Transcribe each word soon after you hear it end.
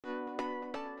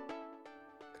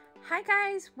Hi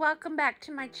guys, welcome back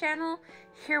to my channel.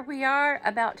 Here we are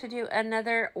about to do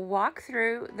another walk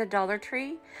through the Dollar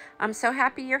Tree. I'm so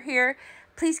happy you're here.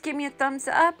 Please give me a thumbs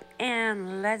up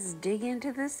and let's dig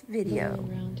into this video. Little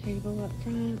round table up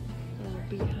front, little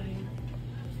beehive,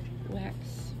 wax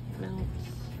melts.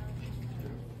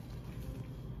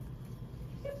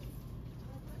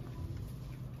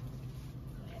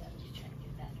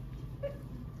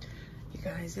 You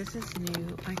guys, this is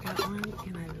new. I got one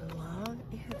and I love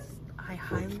it. I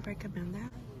highly recommend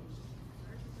that.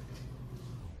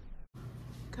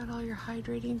 Got all your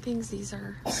hydrating things. These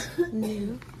are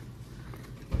new.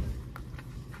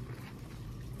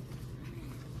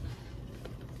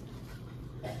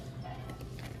 And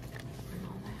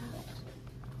all that.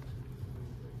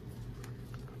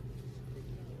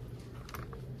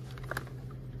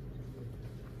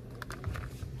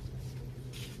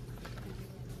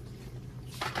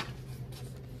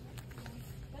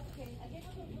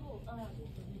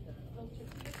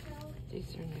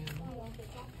 These are new.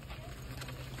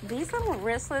 These little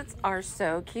wristlets are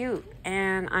so cute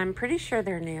and I'm pretty sure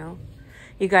they're new.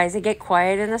 You guys, I get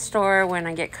quiet in the store when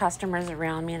I get customers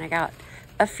around me, and I got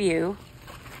a few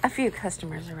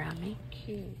customers around me.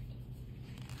 Cute.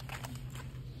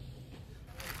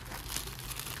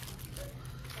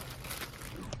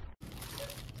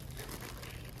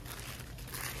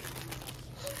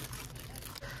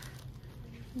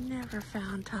 Never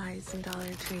found ties in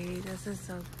Dollar Tree. This is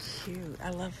so cute. I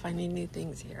love finding new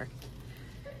things here.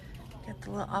 Got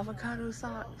the little avocado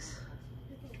socks.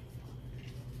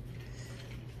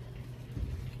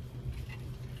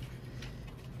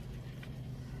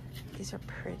 These are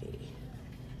pretty.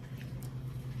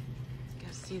 Go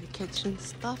see the kitchen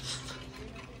stuff.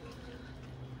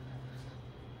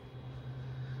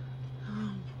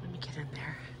 Oh, let me get in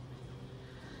there.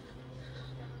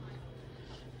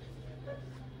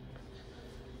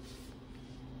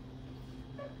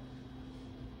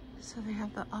 So they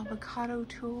have the avocado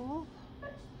tool.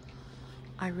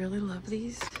 I really love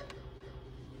these.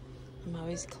 I'm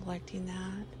always collecting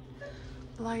that.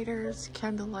 Lighters,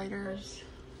 candle lighters.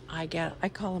 I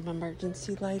call them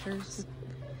emergency lighters.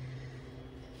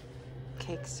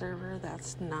 Cake server,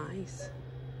 that's nice.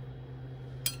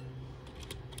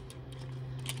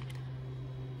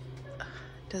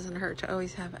 Doesn't hurt to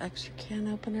always have extra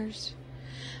can openers.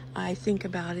 I think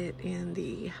about it in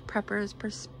the prepper's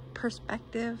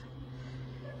perspective.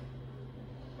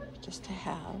 Just to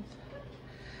have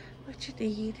what you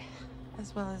need,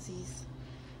 as well as these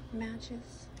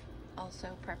matches.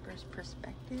 Also prepper's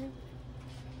perspective.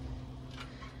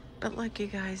 But look, you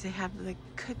guys, they have the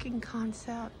cooking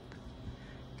concept.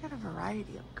 Got a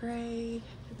variety of gray.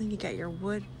 And then you got your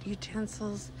wood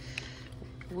utensils.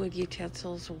 Wood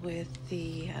utensils with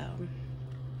the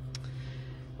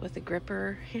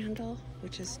gripper handle,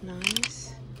 which is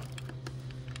nice.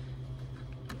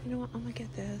 You know what? I'm gonna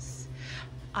get this.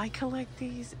 I collect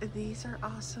these. These are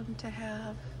awesome to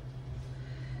have.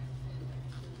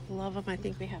 Love them. I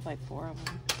think we have like 4 of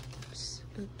them. Oops.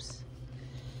 Oops.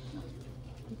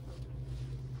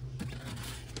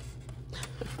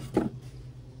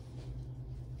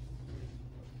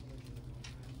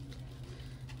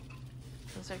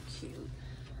 Those are cute.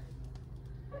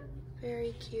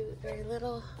 Very cute. Very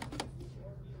little.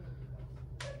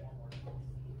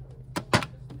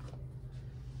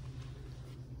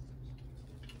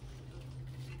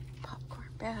 Popcorn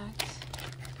bags.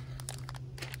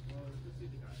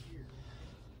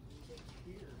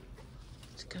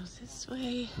 Let's go this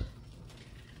way.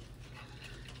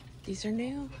 These are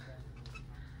new.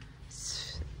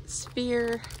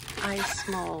 Sphere ice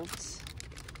molds.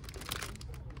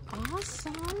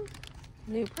 Awesome.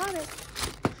 New product.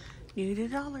 New to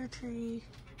Dollar Tree.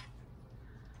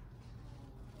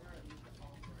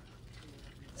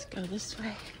 Let's go this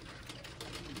way.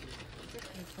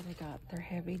 That's what I got. They're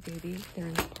heavy duty. They're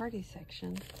in the party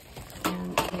section.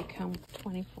 And they come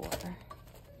 24.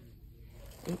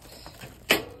 Oops.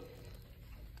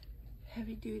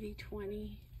 Heavy duty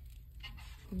 20.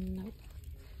 Nope.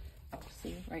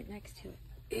 See, right next to it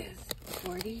is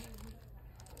 40.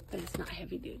 But it's not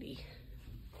heavy duty.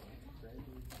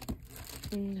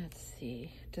 Let's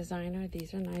see. Designer,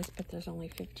 these are nice, but there's only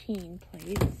 15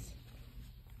 plates.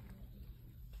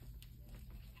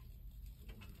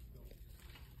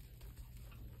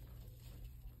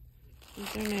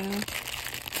 These are new.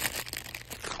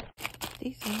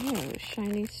 These are new.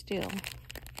 Shiny steel.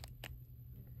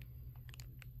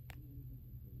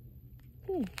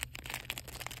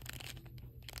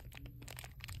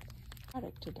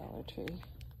 Product to Dollar Tree.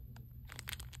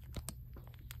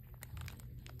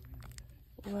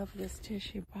 Love this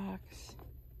tissue box.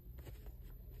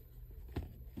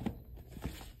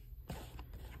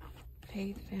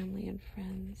 Faith, Family, and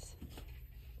Friends.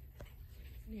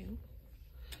 New.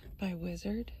 By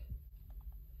Wizard.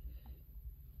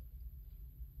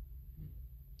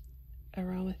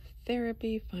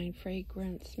 Aromatherapy, Fine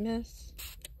Fragrance Mist.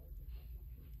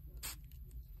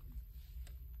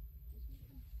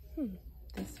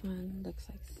 This one looks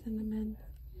like cinnamon.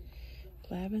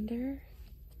 Lavender.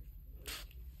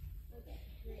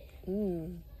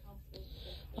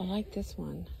 I like this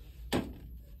one.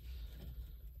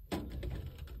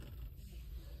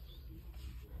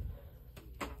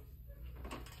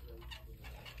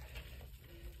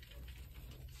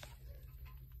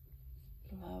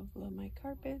 Love my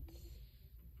carpets.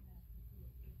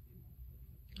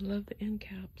 I love the end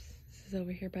caps. This is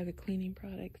over here by the cleaning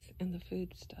products and the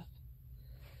food stuff.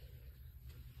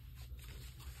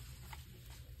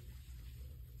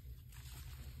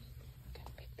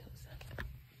 Gotta pick those up.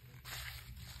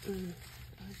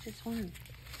 Oh, it's just one.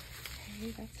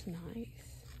 Hey, that's nice.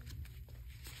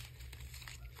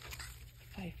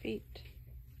 5 feet.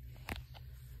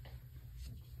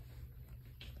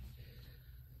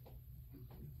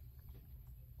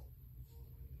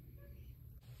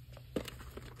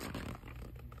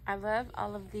 I love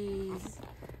all of these.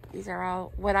 These are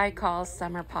all what I call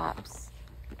summer pops.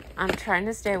 I'm trying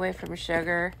to stay away from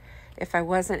sugar. If I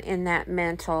wasn't in that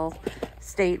mental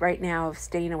state right now of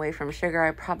staying away from sugar,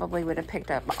 I probably would have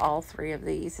picked up all 3 of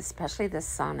these, especially the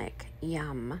Sonic.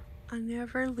 Yum. I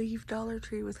never leave Dollar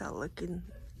Tree without looking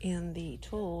in the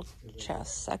tool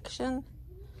chest section.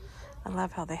 I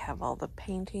love how they have all the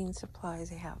painting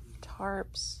supplies. They have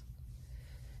tarps.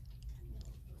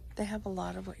 They have a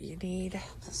lot of what you need.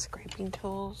 The scraping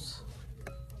tools.